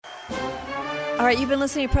All right, you've been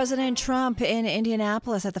listening to President Trump in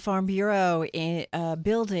Indianapolis at the Farm Bureau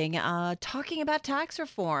building, talking about tax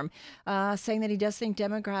reform, saying that he does think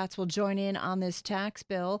Democrats will join in on this tax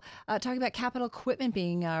bill, talking about capital equipment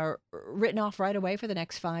being written off right away for the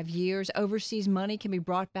next 5 years. Overseas money can be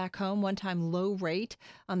brought back home, one-time low rate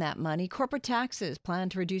on that money. Corporate taxes, plan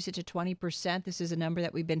to reduce it to 20%. This is a number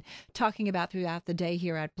that we've been talking about throughout the day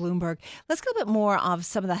here at Bloomberg. Let's get a bit more of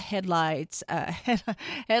some of the headlines,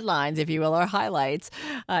 if you will, or highlights,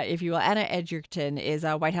 if you will. Anna Edgerton is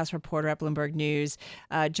a White House reporter at Bloomberg News,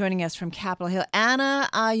 joining us from Capitol Hill. Anna,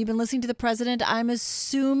 you've been listening to the president. I'm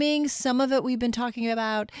assuming some of it we've been talking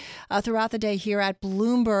about throughout the day here at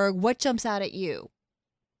Bloomberg. What jumps out at you?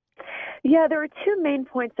 Yeah, there were two main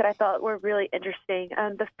points that I thought were really interesting.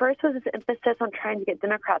 The first was his emphasis on trying to get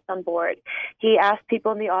Democrats on board. He asked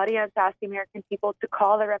people in the audience, asked the American people to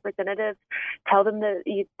call their representatives, tell them that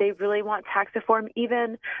they really want tax reform,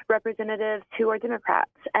 even representatives who are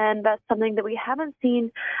Democrats. And that's something that we haven't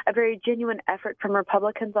seen a very genuine effort from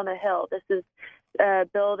Republicans on the Hill. This is a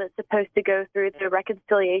bill that's supposed to go through the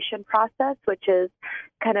reconciliation process, which is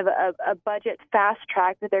kind of a budget fast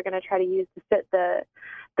track that they're going to try to use to fit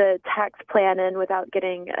the tax plan in without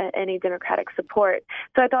getting any Democratic support.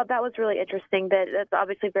 So I thought that was really interesting. That's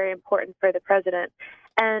obviously very important for the president.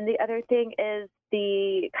 And the other thing is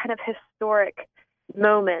the kind of historic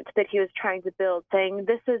moment that he was trying to build, saying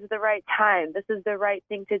this is the right time, this is the right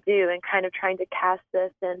thing to do, and kind of trying to cast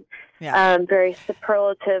this in very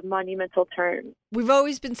superlative, monumental terms. We've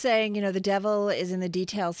always been saying, the devil is in the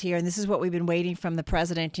details here, and this is what we've been waiting from the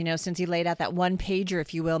president, since he laid out that one pager,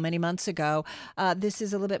 if you will, many months ago. This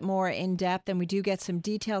is a little bit more in depth, and we do get some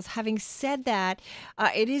details. Having said that,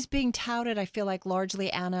 it is being touted, I feel like, largely,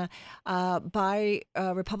 Anna, by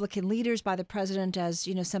Republican leaders, by the president, as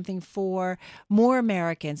something for more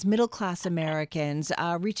Americans, middle-class Americans,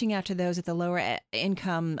 reaching out to those at the lower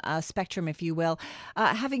income spectrum, if you will.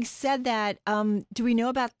 Having said that, do we know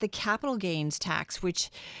about the capital gains tax, which,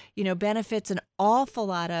 benefits an awful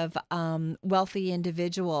lot of wealthy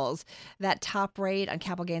individuals? That top rate on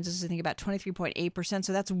capital gains is, I think, about 23.8%.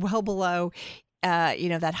 So that's well below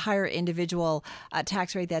that higher individual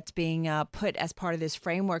tax rate that's being put as part of this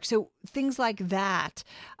framework. So things like that,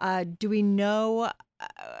 do we know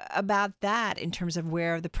about that in terms of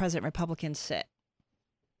where the president Republicans sit?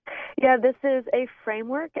 Yeah, this is a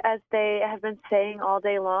framework, as they have been saying all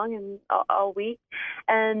day long and all week.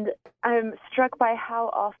 And I'm struck by how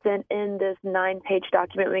often in this 9-page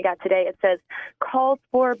document we got today, it says calls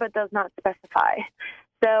for but does not specify.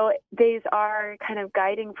 So these are kind of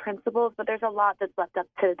guiding principles, but there's a lot that's left up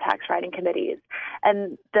to the tax writing committees.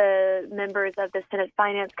 And the members of the Senate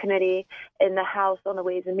Finance Committee in the House on the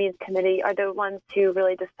Ways and Means Committee are the ones who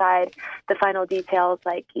really decide the final details,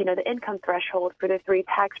 like, the income threshold for the 3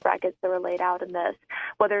 tax brackets that were laid out in this,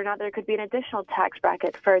 whether or not there could be an additional tax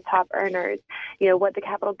bracket for top earners, what the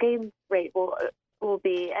capital gains rate will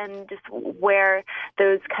be, and just where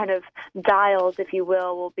those kind of dials, if you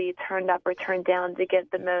will be turned up or turned down to get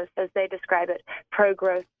the most, as they describe it,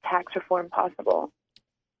 pro-growth tax reform possible.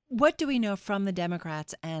 What do we know from the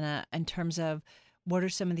Democrats, Anna, in terms of what are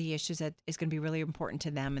some of the issues that is going to be really important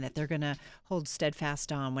to them and that they're going to hold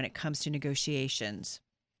steadfast on when it comes to negotiations?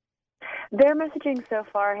 Their messaging so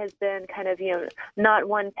far has been kind of, not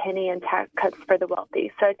one penny in tax cuts for the wealthy.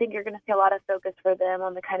 So I think you're going to see a lot of focus for them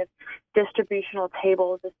on the kind of distributional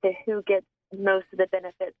tables as to who gets most of the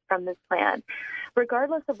benefits from this plan.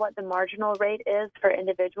 Regardless of what the marginal rate is for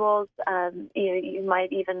individuals, you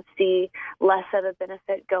might even see less of a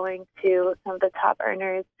benefit going to some of the top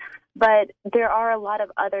earners. But there are a lot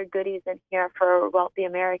of other goodies in here for wealthy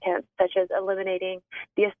Americans, such as eliminating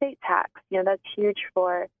the estate tax. That's huge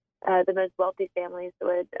for the most wealthy families that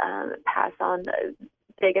would pass on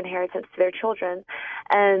big inheritance to their children,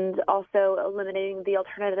 and also eliminating the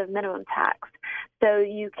alternative minimum tax. So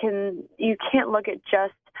you can't look at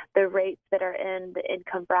just the rates that are in the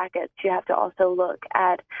income brackets. You have to also look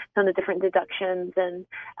at some of the different deductions and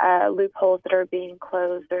loopholes that are being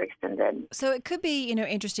closed or extended. So it could be,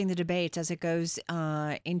 interesting, the debates as it goes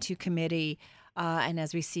into committee. And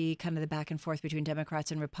as we see kind of the back and forth between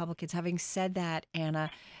Democrats and Republicans. Having said that,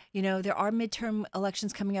 Anna, there are midterm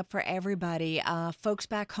elections coming up for everybody. Folks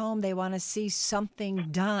back home, they want to see something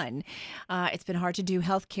done. It's been hard to do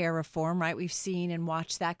health care reform, right? We've seen and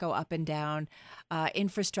watched that go up and down.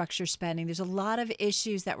 Infrastructure spending. There's a lot of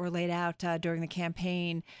issues that were laid out during the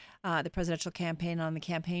campaign, the presidential campaign, on the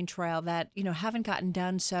campaign trail that, haven't gotten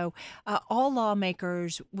done. So all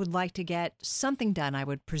lawmakers would like to get something done, I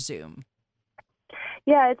would presume.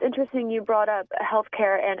 Yeah, it's interesting you brought up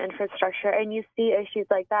healthcare and infrastructure, and you see issues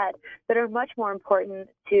like that that are much more important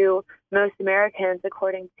to most Americans,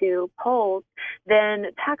 according to polls, than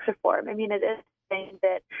tax reform. I mean, it is saying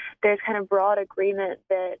that there's kind of broad agreement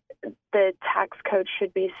that the tax code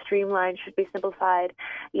should be streamlined, should be simplified.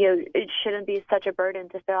 It shouldn't be such a burden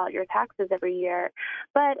to fill out your taxes every year.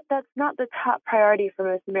 But that's not the top priority for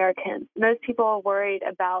most Americans. Most people are worried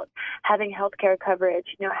about having health care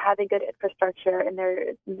coverage, having good infrastructure in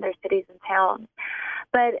their cities and towns.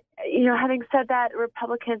 But, having said that,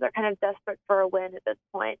 Republicans are kind of desperate for a win at this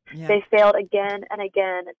point. Yeah. They failed again and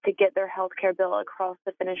again to get their health care bill across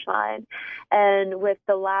the finish line. And with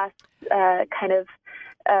the last kind of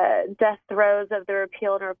death throes of the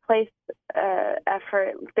repeal and replace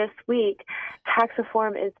effort this week, tax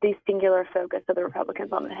reform is the singular focus of the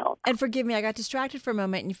Republicans on the Hill. And forgive me, I got distracted for a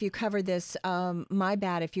moment, and if you covered this, my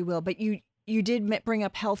bad, if you will, but you did bring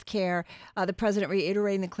up health care. The president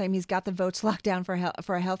reiterating the claim he's got the votes locked down for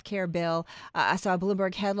a health care bill. I saw a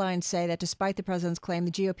Bloomberg headline say that despite the president's claim,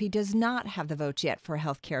 the GOP does not have the votes yet for a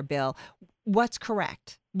health care bill. What's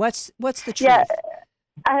correct? What's the truth? Yeah.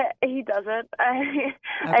 He doesn't.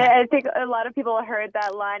 I think a lot of people heard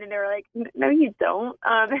that line and they were like, no, you don't.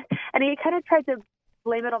 And he kind of tried to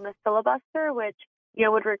blame it on the filibuster, which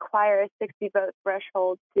would require a 60-vote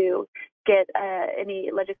threshold to get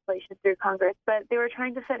any legislation through Congress. But they were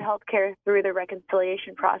trying to fit health care through the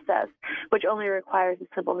reconciliation process, which only requires a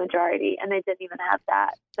simple majority, and they didn't even have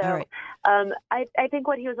that. So I think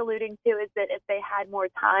what he was alluding to is that if they had more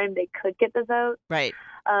time, they could get the vote. Right.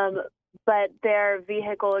 But their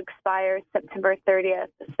vehicle expires September 30th,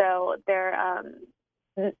 so they're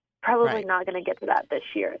probably not going to get to that this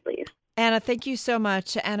year at least. Anna, thank you so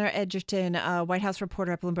much. Anna Edgerton, White House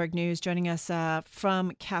reporter at Bloomberg News, joining us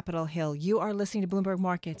from Capitol Hill. You are listening to Bloomberg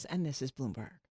Markets, and this is Bloomberg.